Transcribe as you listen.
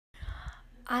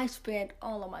I spent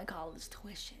all of my college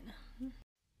tuition.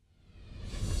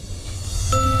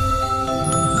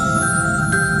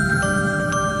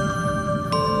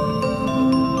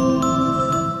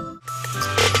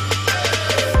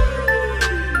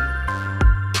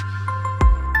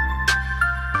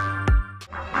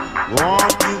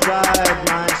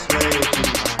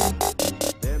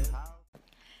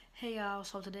 Hey y'all,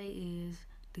 so today is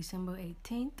December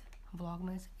 18th,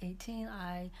 Vlogmas 18.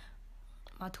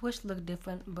 My tuition looked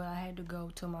different, but I had to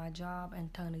go to my job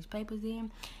and turn these papers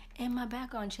in, and my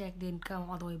background check didn't come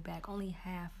all the way back, only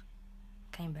half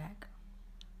came back.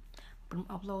 But I'm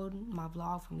uploading my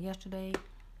vlog from yesterday.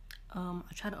 I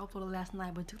tried to upload it last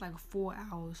night, but it took like 4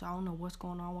 hours, so I don't know what's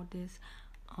going on with this.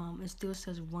 It still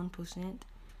says 1%,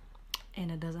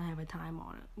 and it doesn't have a time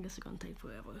on it. I guess it's gonna take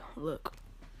forever. Look.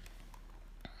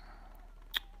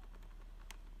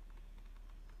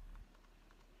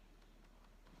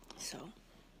 So,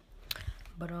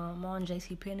 but I'm on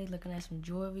JCPenney looking at some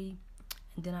jewelry,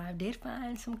 and then I did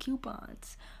find some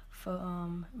coupons for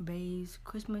Babe's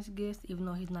Christmas gifts, even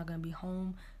though he's not gonna be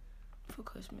home for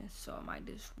Christmas, so I might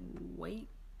just wait.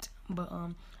 But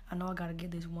I know I gotta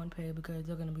get this one pair because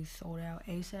they're gonna be sold out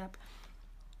ASAP.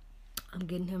 I'm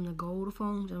getting him the gold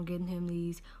phones. I'm getting him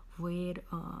these red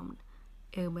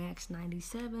Air Max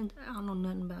 97s. I don't know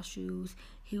nothing about shoes.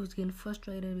 He was getting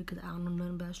frustrated because I don't know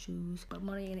nothing about shoes. But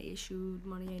money ain't an issue.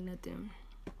 Money ain't nothing.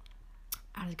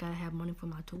 I just gotta have money for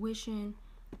my tuition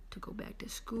to go back to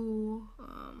school.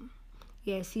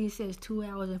 Yeah, see, it says 2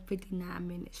 hours and 59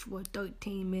 minutes for a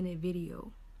 13-minute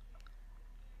video.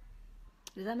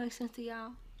 Does that make sense to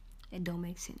y'all? It don't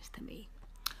make sense to me.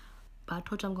 But I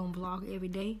told you I'm gonna vlog every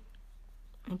day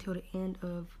until the end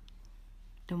of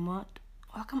the month.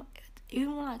 Oh, come on.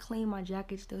 Even when I clean my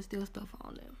jackets, there's still stuff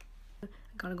on them. I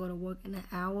gotta go to work in an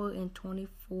hour and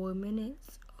 24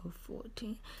 minutes or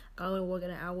 14. I gotta go to work in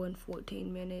an hour and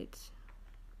 14 minutes.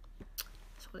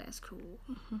 So that's cool.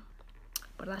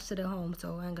 But I sit at home,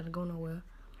 so I ain't gonna go nowhere.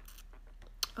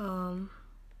 But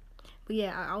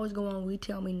yeah, I always go on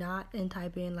Retail Me Not and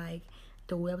type in like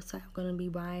the website I'm gonna be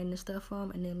buying the stuff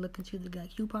from, and then look into the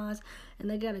coupons. And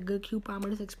they got a good coupon,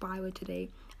 but it's expired today.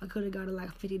 I could have got it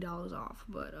like $50 off,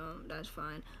 but that's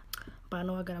fine. But I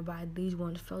know I gotta buy these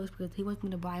ones first because he wants me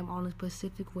to buy them on a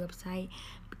specific website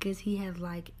because he has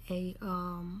like a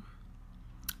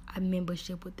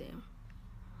membership with them,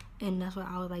 and that's why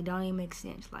I was like, don't even make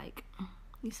sense. Like,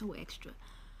 he's so extra.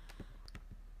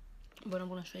 But I'm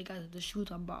gonna show you guys the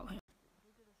shoes I bought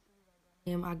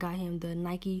him. I got him the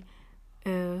Nike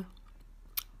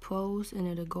Pros, and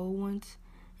they're the gold ones,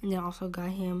 and then I also got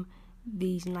him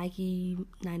these Nike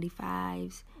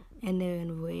 95s, and they're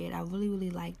in red. I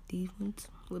really like these ones.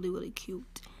 Really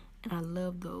cute, and I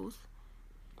love those.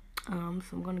 So I'm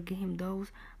gonna get him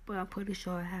those, but I'm pretty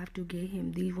sure I have to get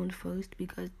him these ones first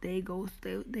because they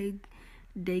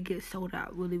get sold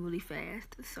out really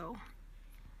fast. So,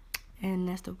 and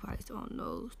that's the price on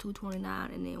those,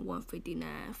 $229 and then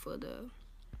 $159 for the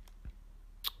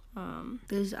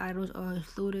these items are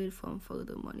excluded from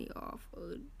further money off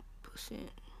percent,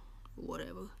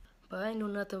 whatever. But I ain't do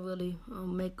nothing really.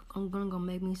 I'm gonna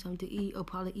make me something to eat, or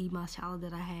probably eat my salad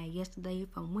that I had yesterday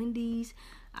from Wendy's.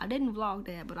 I didn't vlog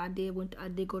that, but I did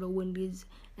go to Wendy's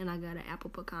and I got an apple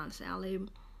pecan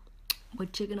salad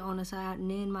with chicken on the side.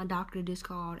 And then my doctor just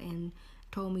called and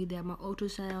told me that my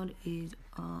ultrasound is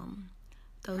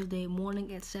Thursday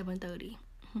morning at 7:30,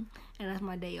 and that's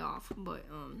my day off. But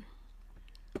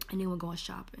and then we're going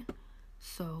shopping.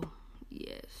 So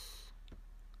yes.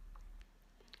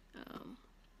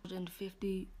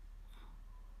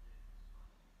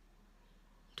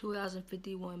 2 hours and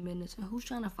 51 minutes. And who's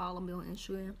trying to follow me on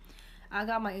Instagram? I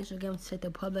got my Instagram set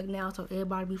to public now, so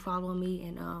everybody be following me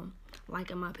and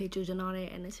liking my pictures and all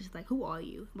that. And it's just like, who are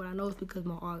you? But I know it's because of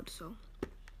my art. So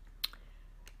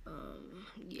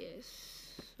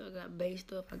yes, I got Babe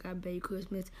stuff. I got Babe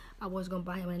Christmas. I was gonna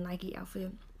buy him a Nike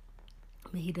outfit,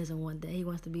 but he doesn't want that. He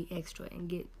wants to be extra and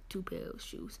get 2 pairs of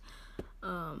shoes.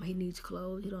 He needs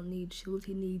clothes. He don't need shoes.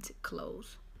 He needs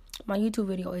clothes. My YouTube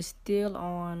video is still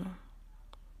on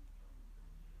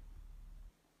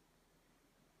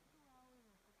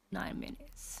 9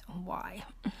 minutes. Why?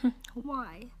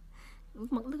 Why?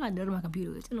 Look how dirty my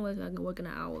computer is. Anyways, I can work in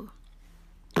an hour.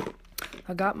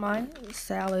 I got my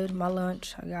salad, my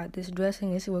lunch. I got this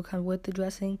dressing. This is what comes with the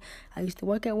dressing. I used to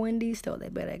work at Wendy's, so they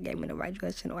better give me the right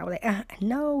dressing. Or I was like,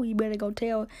 no, you better go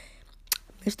tell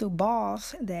Mr.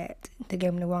 Boss that they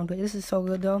gave me the wrong dressing. This is so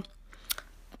good though.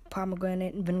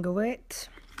 Pomegranate and vinaigrette.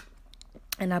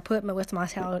 And I put the rest of my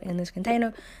salad in this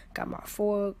container. Got my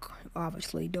fork.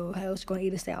 Obviously, though, how else you gonna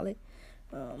eat a salad?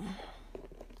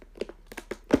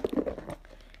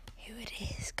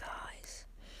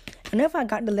 And if I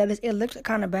got the lettuce, it looks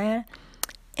kind of bad.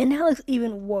 And that looks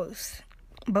even worse.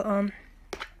 But, I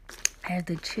have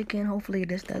the chicken. Hopefully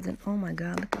this doesn't. Oh my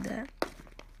God, look at that.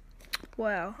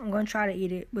 Wow, I'm going to try to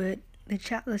eat it. But the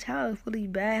child is really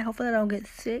bad. Hopefully I don't get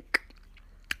sick.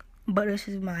 But this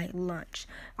is my lunch.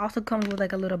 Also comes with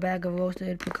like a little bag of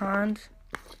roasted pecans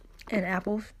and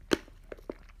apples.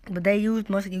 But they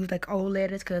mostly use like old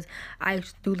lettuce because I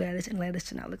used to do lettuce and lettuce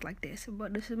did not look like this.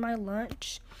 But this is my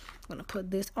lunch. I'm going to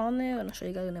put this on there and I'll show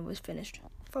you guys whenever it's finished.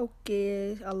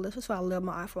 Focus. That's why I love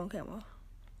my iPhone camera.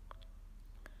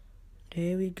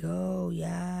 There we go.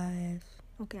 Yes.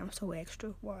 Okay, I'm so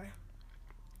extra. Why?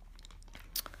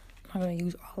 I'm going to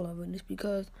use all of it just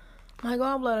because my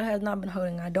gallbladder has not been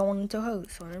hurting. I don't want it to hurt.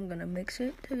 So I'm going to mix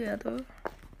it together.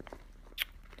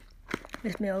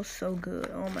 It smells so good.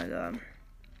 Oh my God.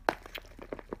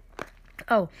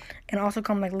 Oh, and also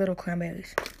come like little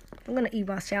cranberries. I'm going to eat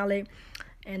my salad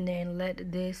and then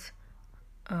let this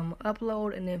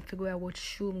upload and then figure out which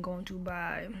shoe I'm going to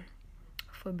buy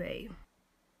for Babe.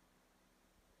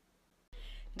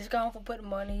 Just going for putting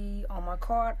money on my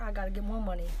card. I gotta get more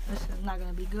money. This is not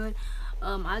gonna be good.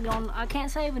 I can't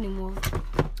save anymore.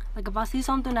 Like if I see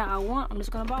something that I want, I'm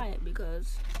just gonna buy it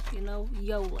because, you know,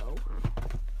 YOLO.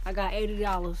 I got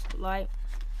 $80, right?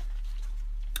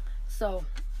 So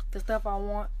the stuff I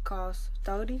want costs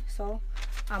 $30. So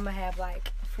I'm gonna have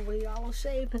like $40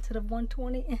 saved instead of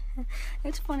 $120.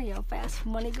 It's funny how fast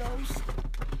money goes.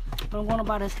 But I'm gonna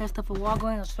buy this hair stuff for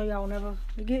Walgreens. I'll show y'all whenever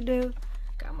we get there.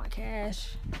 Got my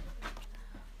cash.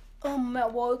 I'm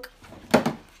at work.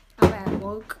 I'm at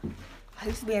work. I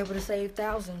used to be able to save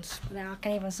thousands. Now I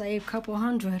can't even save a couple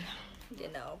hundred.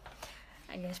 You know,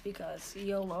 I guess because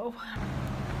YOLO.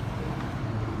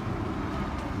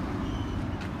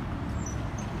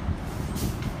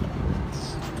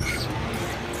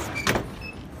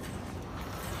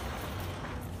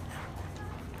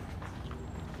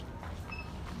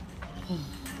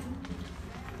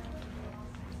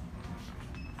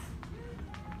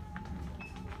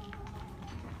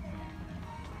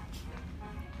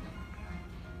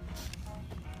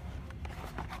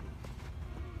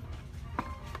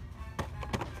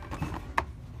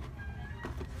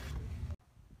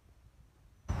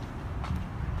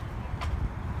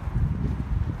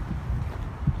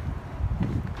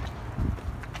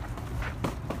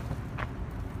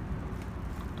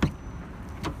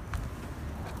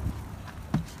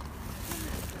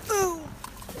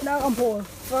 Now I'm poor.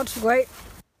 That's great.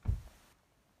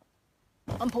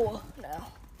 I'm poor now.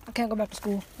 I can't go back to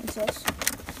school. It sucks.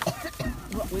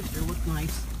 What wish it looked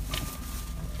nice.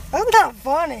 That's not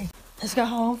funny. Just got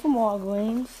home from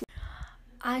Walgreens.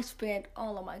 I spent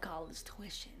all of my college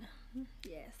tuition.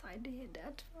 Yes, I did.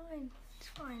 That's fine. It's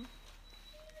fine.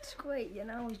 It's great, you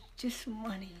know. It's just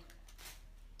money.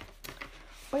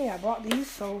 But yeah, I brought these,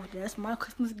 so that's my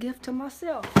Christmas gift to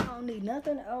myself. I don't need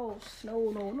nothing else. No,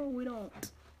 we don't.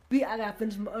 I gotta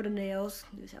finish my other nails.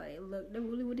 This is how they look. They're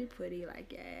really pretty.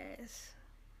 Like, yes.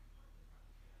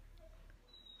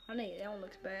 I think that one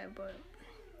looks bad, but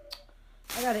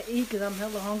I gotta eat because I'm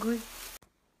hella hungry.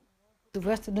 The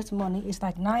rest of this money is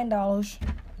like $9.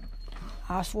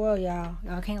 I swear,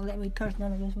 y'all can't let me touch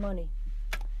none of this money.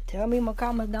 Tell me in my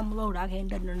comments down below that I can't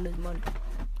touch none of this money.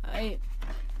 Alright.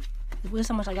 Here's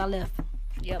how much I got left.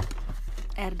 Yep.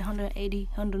 Added 180,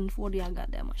 140, I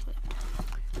got that much left.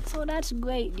 So that's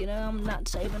great, you know. I'm not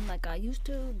saving like I used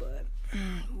to, but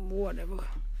whatever.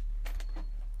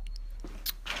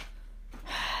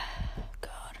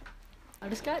 God. I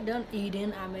just got done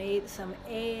eating. I made some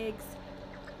eggs,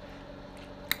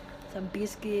 some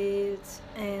biscuits,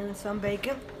 and some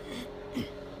bacon.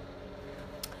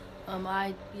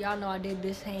 Y'all know I did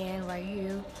this hand right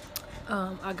here.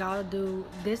 I gotta do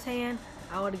this hand.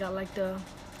 I already got like the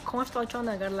cornstarch on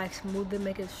there. I gotta like smooth it,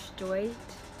 make it straight.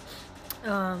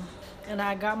 And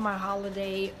I got my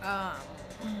holiday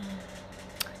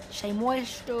Shea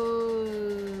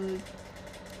Moisture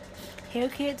hair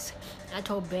kits. I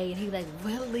told Babe, he like,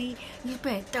 really? You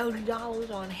spent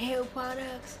 $30 on hair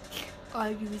products? Are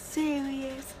you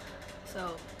serious?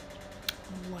 So,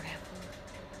 whatever.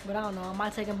 But I don't know, I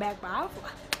might take him back, but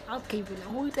I'll keep it.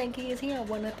 Who you think he is? He don't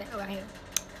want nothing about him.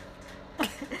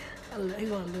 He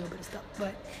want a little bit of stuff,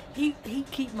 but he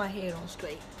keep my head on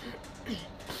straight.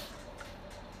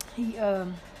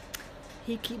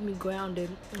 He keep me grounded,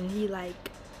 and he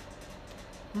like,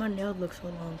 my nails look so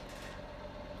long.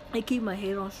 He keep my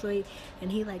head on straight,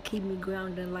 and he like keep me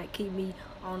grounded and like keep me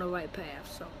on the right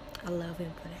path. So I love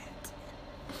him for that.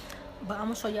 But I'm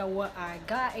gonna show y'all what I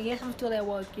got. And yes, I'm still at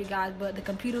work, you guys, but the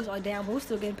computers are down, but we're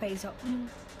still getting paid. So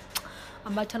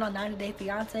I'm about to turn on 90 Day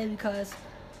Fiance because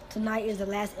tonight is the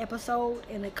last episode,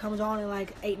 and it comes on in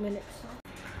like 8 minutes.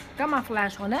 Got my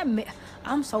flash on.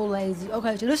 I'm so lazy.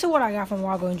 Okay, so this is what I got from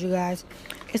Walgreens, you guys.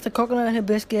 It's the coconut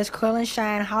hibiscus curl and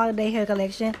shine holiday hair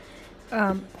collection.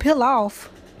 Peel off.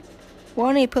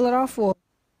 What do you peel it off for?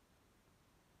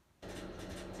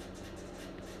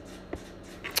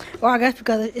 Well, I guess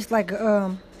because it's like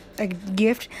a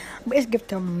gift, but it's a gift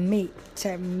to me.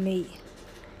 To me.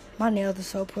 My nails are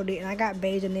so pretty, and I got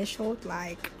beige initials.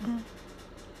 Like,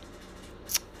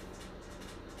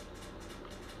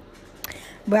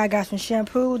 but I got some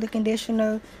shampoo, the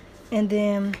conditioner, and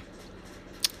then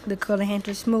the curl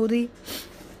enhancer smoothie.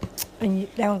 And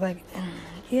that was like,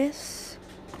 yes.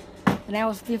 And that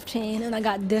was 15, and I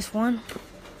got this one.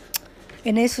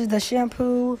 And this is the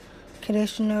shampoo,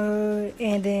 conditioner,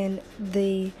 and then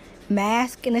the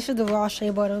mask, and this is the raw shea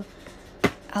butter.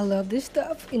 I love this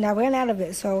stuff, and I ran out of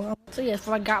it. So yes,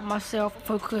 what I got myself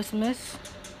for Christmas.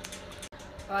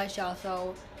 Alright, y'all,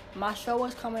 so my show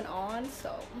is coming on,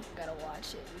 so gotta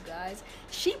watch it, you guys.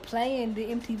 She playing the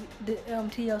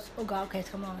TLC. Oh god, okay,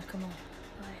 come on.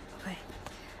 Alright, okay.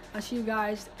 I'll see you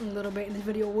guys in a little bit. This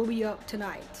video will be up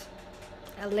tonight.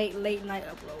 A late night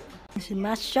upload. This is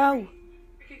my show.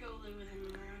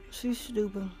 She's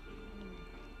stupid.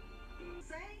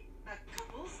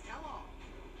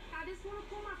 I just want to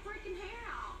pull my freaking hair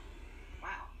out.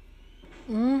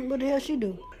 Wow. What the hell she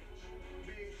do?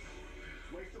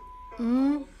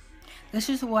 This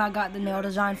is where I got the nail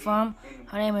design from.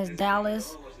 Her name is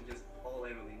Dallas.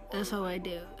 That's what I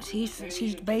do.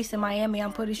 She's based in Miami,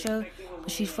 I'm pretty sure,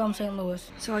 but she's from St. Louis.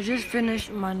 So I just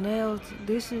finished my nails.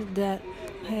 This is that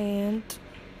hand.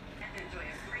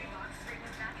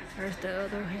 There's the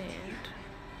other hand.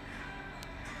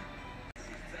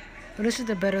 But this is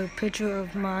the better picture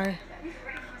of my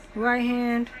right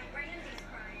hand.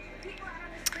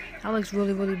 That looks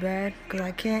really bad because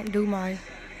I can't do my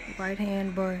right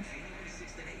hand, but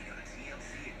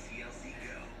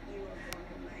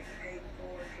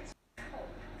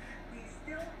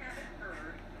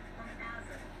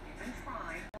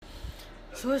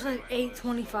so it's like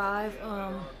 8:25.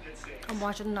 I'm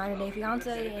watching the 90 Day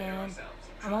Fiance, and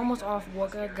I'm almost off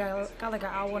work. I got like an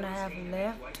hour and a half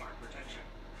left.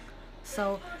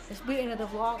 So this will be the end of the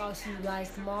vlog. I'll see you guys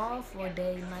tomorrow for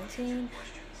day 19.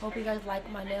 Hope you guys like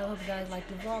my nail. Hope you guys like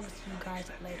the vlog. See you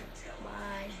guys later.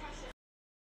 Bye.